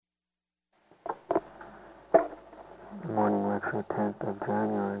the 10th of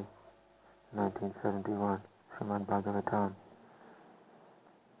January, 1971, Srimad Bhagavatam.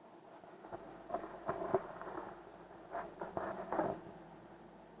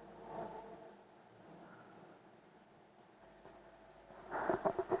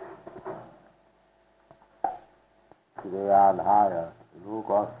 श्रेयाधाय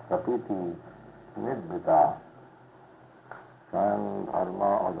लोकसपीति निद्रिता स्वयं धर्म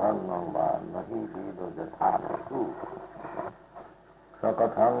अधर्म वा नहि वेद यथासु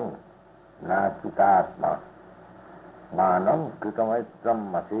सकथं नाचितात्मा मानं कृतमैत्रं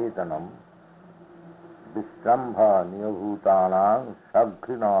मचेतनं विश्रम्भ नियभूतानां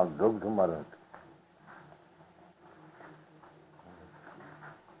सघ्रिण दुग्धमरति.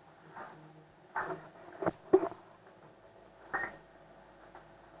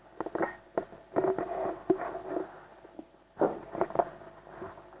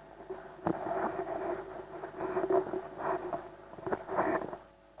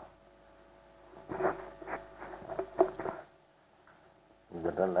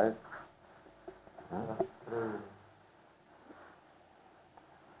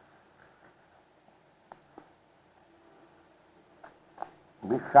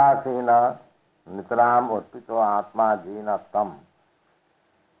 विश्वासेन नितराम अर्पितो आत्मा जेन तम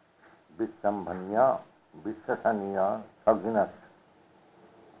विश्रम्भन्य विश्वसनीय सघ्नस्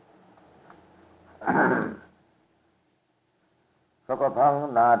सकथं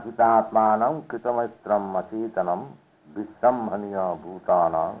नाचितात्मानं कृतमैत्रं अचेतनं विश्रम्भनीय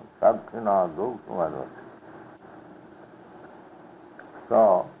भूतानां सघ्न दोषमर्वति. So,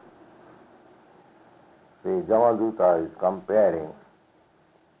 the Jamaduta is comparing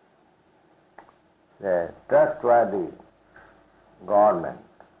the trustworthy government.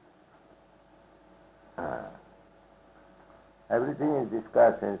 Everything is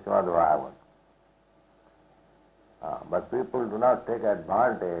discussed in Srimad Bhagavatam. But people do not take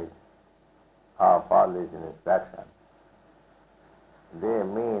advantage of all these instructions. They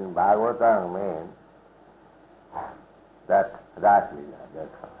mean, Bhagavatam means that Raslila,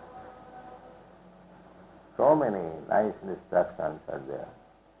 that's all. So many nice instructions are there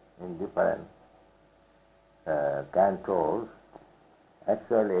in different cantos.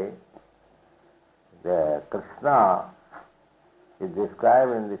 Actually, the Krishna is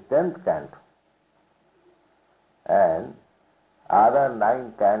described in the 10th canto, and other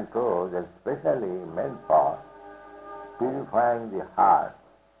 9 cantos are specially meant for purifying the heart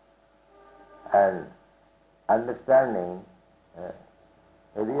and understanding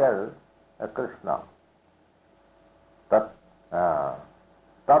a real Krishna, Tat,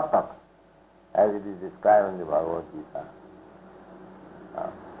 as it is described in the Bhagavad Gita.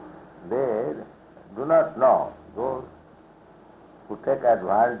 They do not know, those who take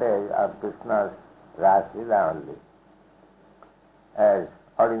advantage of Krishna's Raslila only as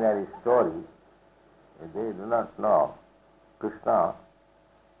ordinary story, they do not know Krishna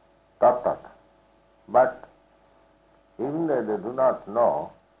Tat. But even though they do not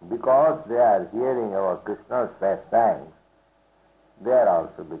know, because they are hearing about Krishna's pastimes, they are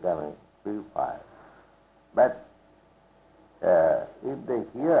also becoming purified. But if they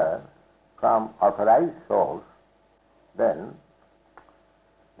hear from authorized source, then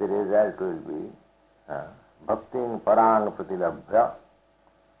the result will be bhaktin parang pratilabhya.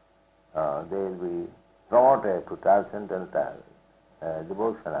 They will be promoted to transcendental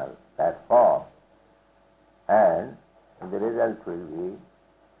devotional platform, and the result will be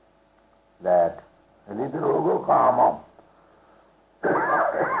that nidrogo kamam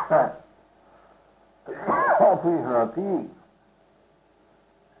apishnati.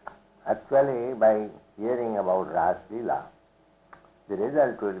 Actually, by hearing about Raslila, the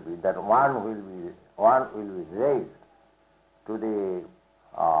result will be that one will be raised to the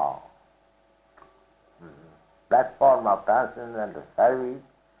platform of transcendental service,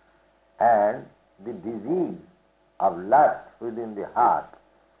 and the disease of lust within the heart,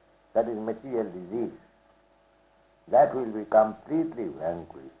 that is material disease, that will be completely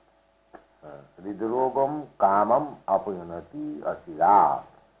vanquished. Hridrogam kamam apuyanati asirat.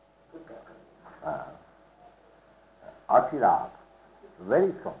 Asirat.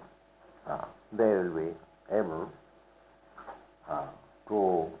 Very soon they will be able to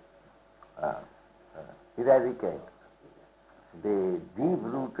eradicate the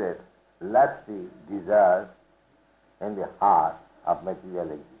deep-rooted lusty desires in the heart of material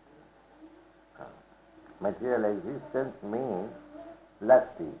existence. Material existence means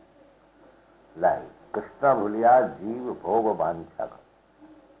lusty life. Krishna bhuliya jeev bhoga vanchaka.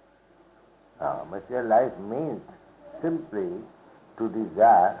 Material life means simply to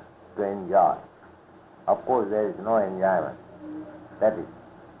desire, to enjoy. Of course, there is no enjoyment. That is.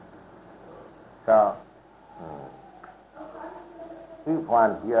 So, if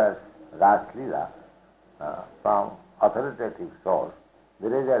one hears Ras Leela from authoritative source, the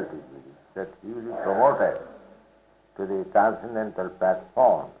result is that he will be promoted to the transcendental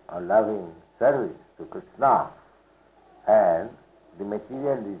platform of loving service to Krishna, and the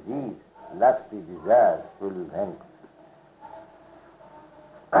material disease, lusty desires will be vanquished.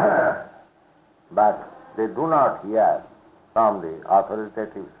 But they do not hear from the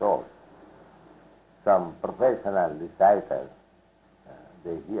authoritative source. Some professional reciters,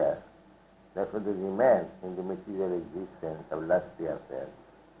 they hear, therefore they remain in the material existence of lusty affairs.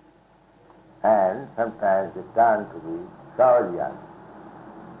 And sometimes they turn to the Sahajian.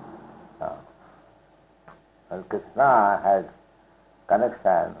 And Krishna had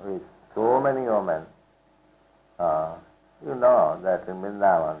connection with so many women. You know that in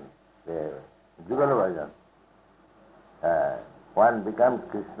Vrindavan, the Jugal Bhajan, one becomes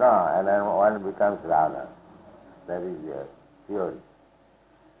Krishna and then one becomes Radha. That is their theory.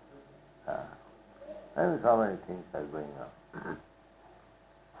 And so many things are going on.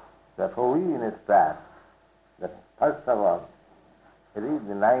 Therefore we instruct that first of all, read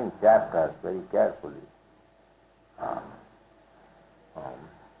the 9 chapters very carefully.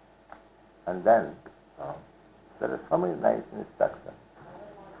 And then there are so many nice instructions.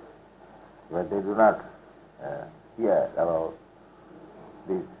 But they do not hear about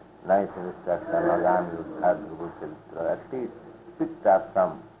this nice instruction, at least picked up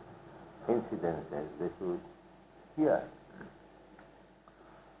some incidences they should hear.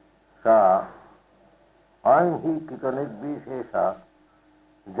 So, Ahimhi Kitanit Vishesha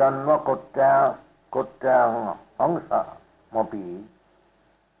Janma Kotyang Angsa Mapi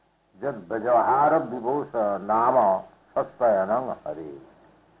Jad Bajavahara Vibhosa Nama Sastayanang Hare.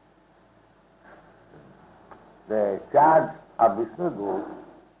 The charge of Vishnu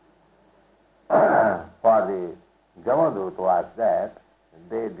for the Jamadut was that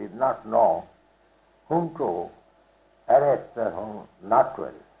they did not know whom to arrest and whom not to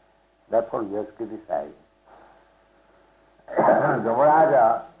arrest. Therefore he has criticized.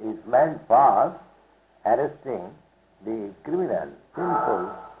 Jamaraja is meant for arresting the criminal,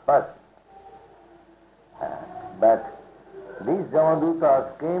 sinful person. But these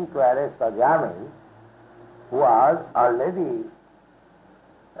Jamadutas came to arrest Ajami, who was already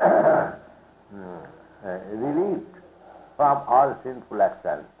relieved from all sinful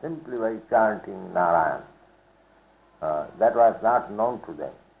actions simply by chanting Narayan. That was not known to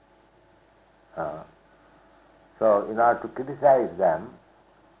them. So in order to criticize them,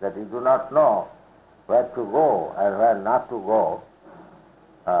 that you do not know where to go and where not to go,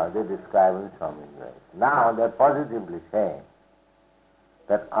 they describe in so many ways. Now they are positively saying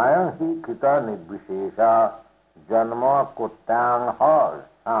that ayam hi kita nirvishesha janma kottang har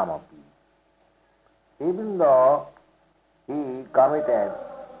samapi. Even though he committed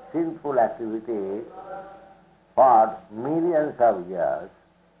sinful activity for millions of years,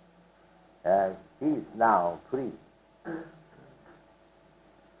 he is now free.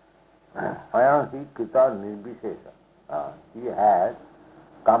 Ayam hi kita nirvishesha. He has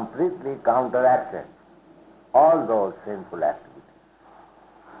completely counteracted all those sinful activities.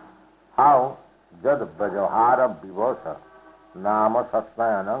 How? Jad Brajavahara Vibhosa Nama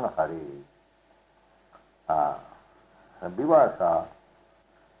Sasnayanang Hari. Vibhosa,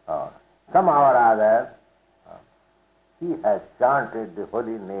 somehow or other, he has chanted the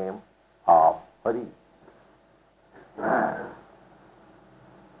holy name of Hari.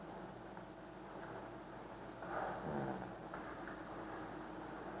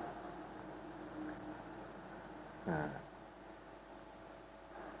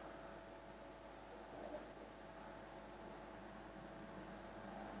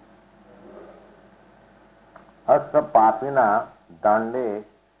 Asya papina dande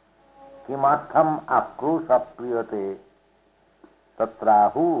kimatham akrusha priyate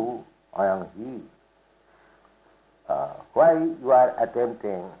tatrahu ayam hi. Why you are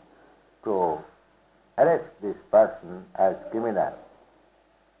attempting to arrest this person as criminal?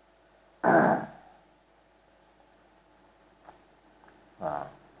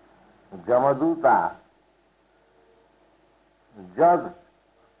 Jamaduta Jad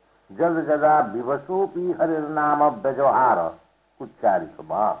Jada Vivasopi Harirnama Brajavahara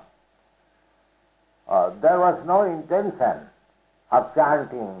Uchcharisama. There was no intention of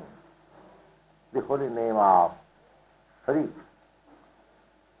chanting the holy name of Hari.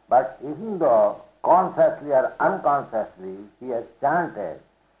 But even though consciously or unconsciously he has chanted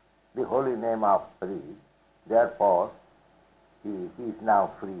the holy name of Hari, therefore he is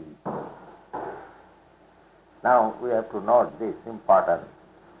now free. Now we have to note this important,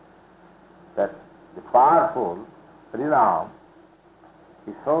 that the powerful Harinam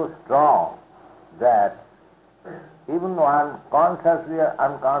is so strong that even one consciously or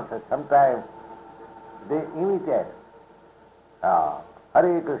unconscious, sometimes they imitate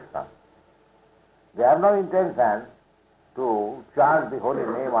Hare Krishna. They have no intention to chant the holy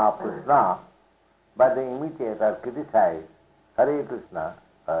name of Krishna, but they imitate or criticize Hare Krishna.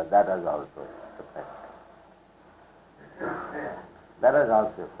 That has also effect. That has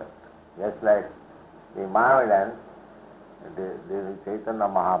also effect. Just like the Mohammedans, the Chaitanya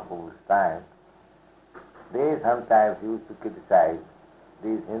Mahaprabhu's time, they sometimes used to criticize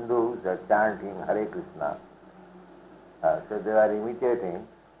these Hindus that are chanting Hare Krishna. So they are imitating.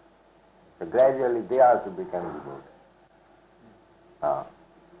 So gradually they also become devotees.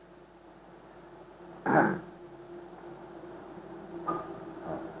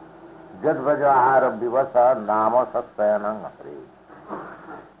 Jad Vajahara Vivasa Nama Satsayanam Hare.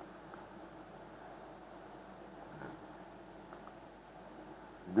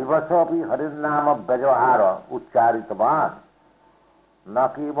 Vivasopi Harinama Vajahara Ucharitavan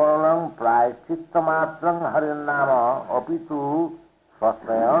Nakivalam Prayachitamatrang Harinama Apitu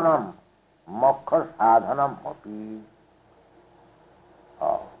Swasayanam Moksha Sadhanam Api.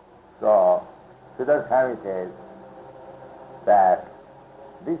 So Siddhartha Swami says that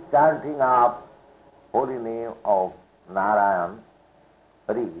this chanting of holy name of Narayan,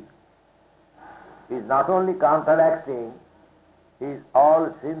 Hari, is not only counteracting his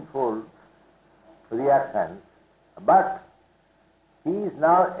all sinful reactions, but he is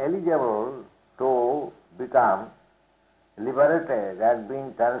now eligible to become liberated and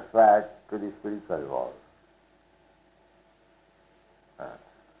being transferred to the spiritual world.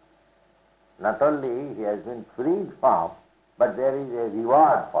 Not only he has been freed from, but there is a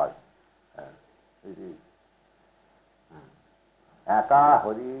reward for it. It is Eka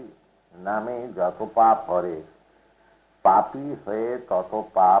Hari Name Jato Pap Hare Papi Hoye Tato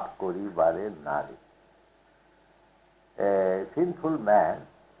Pap Kori Bare Nari. A sinful man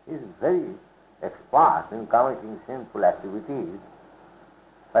is very expert in committing sinful activities,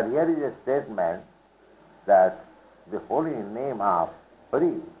 but here is a statement that the holy name of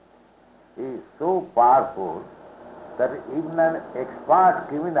Hari is so powerful that even an expert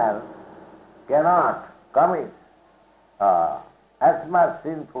criminal cannot commit as much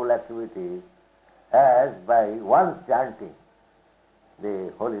sinful activity as by once chanting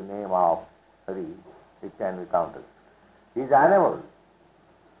the holy name of Hari, it can be counted. He is unable.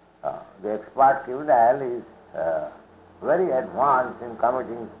 The expert criminal is very advanced in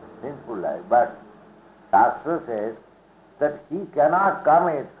committing sinful life, but Shastra says that he cannot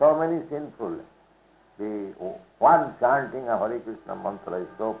commit so many sinful. The one chanting of Hare Krishna mantra is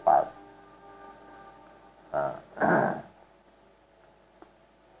so powerful.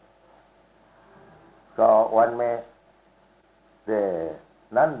 So one may, the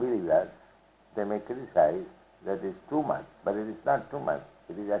non-believers, they may criticize that it is too much, but it is not too much.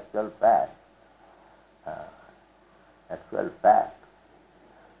 It is actual fact. Actual fact.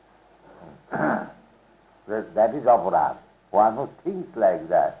 That is aparad. One who thinks like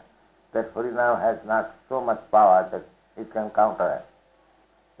that Harinam has not so much power that it can counteract.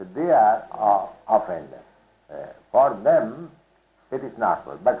 So they are offended. For them, it is not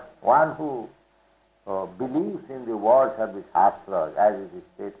so. But one who believes in the words of the Shastra, as it is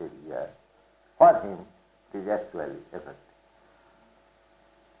stated here, for him it is actually effective.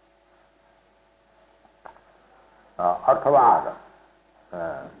 Arthavada.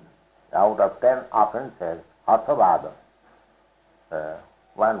 Out of 10 offenses, Arthavada.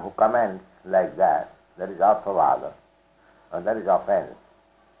 One who comments like that is Arthavada, that is offense.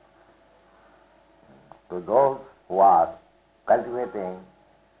 To those who are cultivating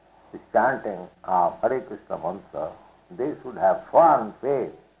the chanting of Hare Krishna mantra, they should have firm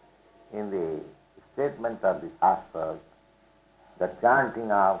faith in the statement of the Shastras that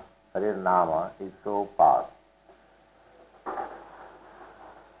chanting of Hare Nama is so powerful.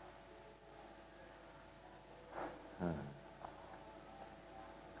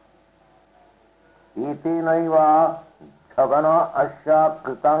 Itinaiva jagana asya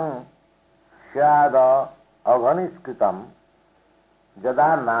kritam syada aghaniskritam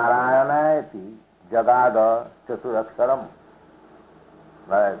jada narayanayati jagada chaturaksharam.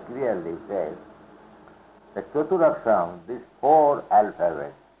 Clearly says the chaturaksharam, these 4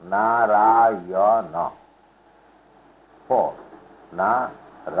 alphabets, Narayana, 4,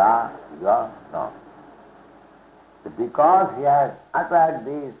 Narayana. Because he has uttered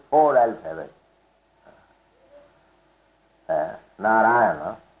these 4 alphabets,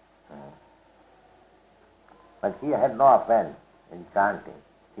 Narayana, but he had no offense in chanting.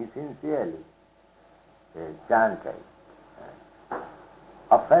 He sincerely chanted,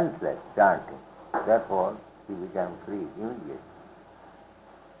 offenseless chanting. Therefore, he became free immediately.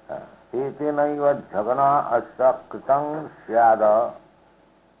 Etenaiva jhagana asya kritam syada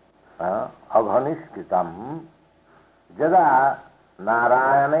aghanishkitam jada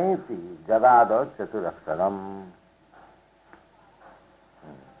narayaneti jadada chaturaksharam.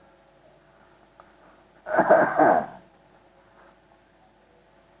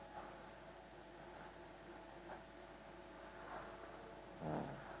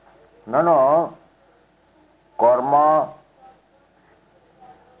 Nano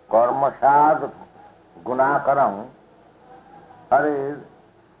karmasad gunakaram harir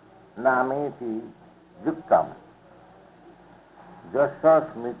nameti yuktam jasya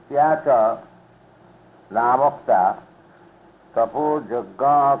smrityacha namakta tapo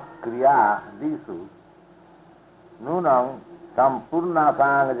jagga kriya disu nunam sampurna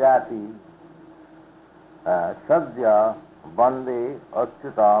sangjati sadya bande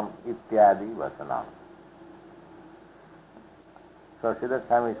achyutam ityadi vasanam. So Siddhartha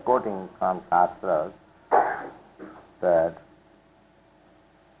Swami is quoting from Shastras that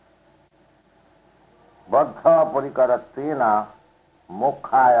Baddha parikarattena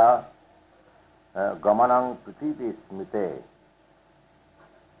mokkhaya gamanam prititi smite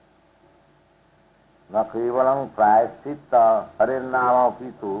na kevalam prayaschitta harinama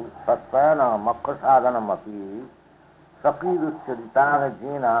pitu satvayana moksha sadhanam api sakiruccharitana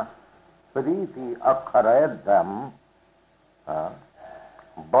jena priti akharayadham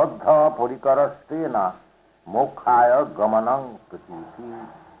Baddha parikarastena mokkhaya gamanam pratiti.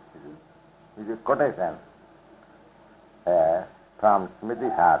 This is a quotation from Smriti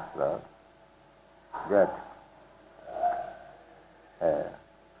Shastra that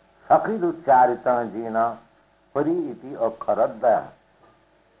Sakiruccharitana jena pari iti akharadhyam.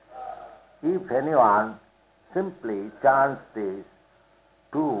 If anyone simply chants these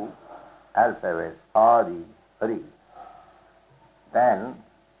two alphabets, Ari, Hari, then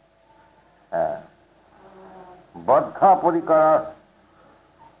Baddha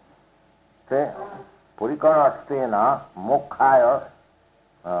parikarastena mokkhaya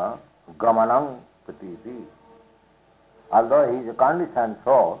gamanam pratiti. Although he is a conditioned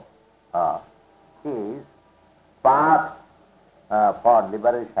soul, his path for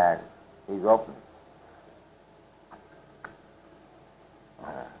liberation is open.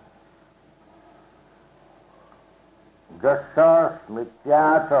 Jasya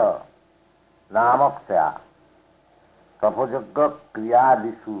smrityacha namaksya tapojagga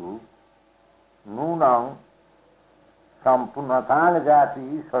kriyadisu nunam sampurnatang jati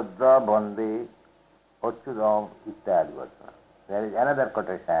sadra bande achyutam ityadi vachana. There is another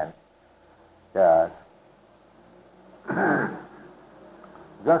quotation that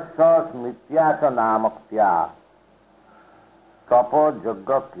jasya smrityacha namaksya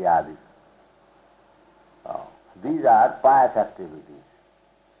tapojagga kriyadisu. These are pious activities,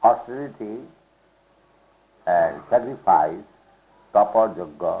 austerity and sacrifice, tapa,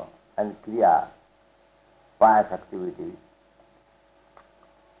 yajna and kriya, pious activities.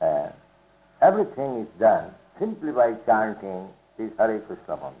 Everything is done simply by chanting this Hare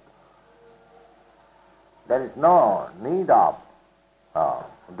Krishna mantra. There is no need of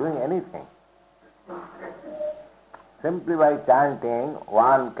doing anything. Simply by chanting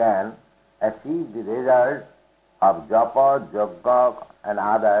one can achieve the result of japa, yajna and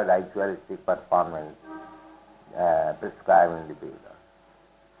other ritualistic performance prescribed in the Vedas.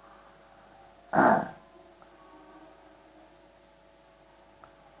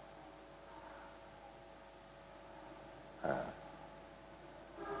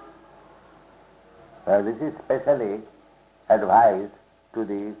 This is specially advised to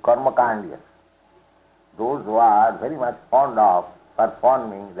the karmakandiyas, those who are very much fond of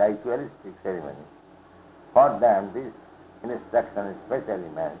performing ritualistic ceremonies. For them this instruction is specially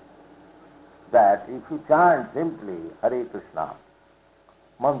meant that if you chant simply Hare Krishna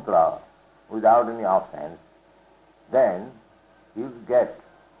mantra without any offense, then you get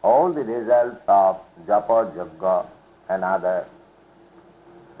all the results of japa, yajna and other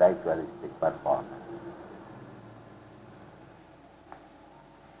ritualistic performance.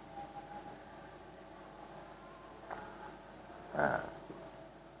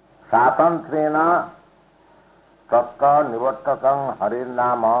 Satantrena tatta nivattakam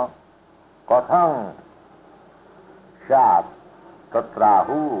harinama katham shat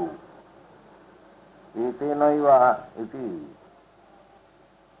tatrahu etenaiva iti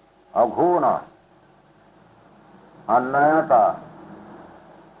aghona annayata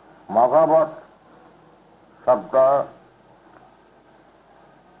magavat Sabda,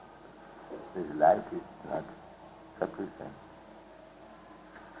 this light is not sufficient.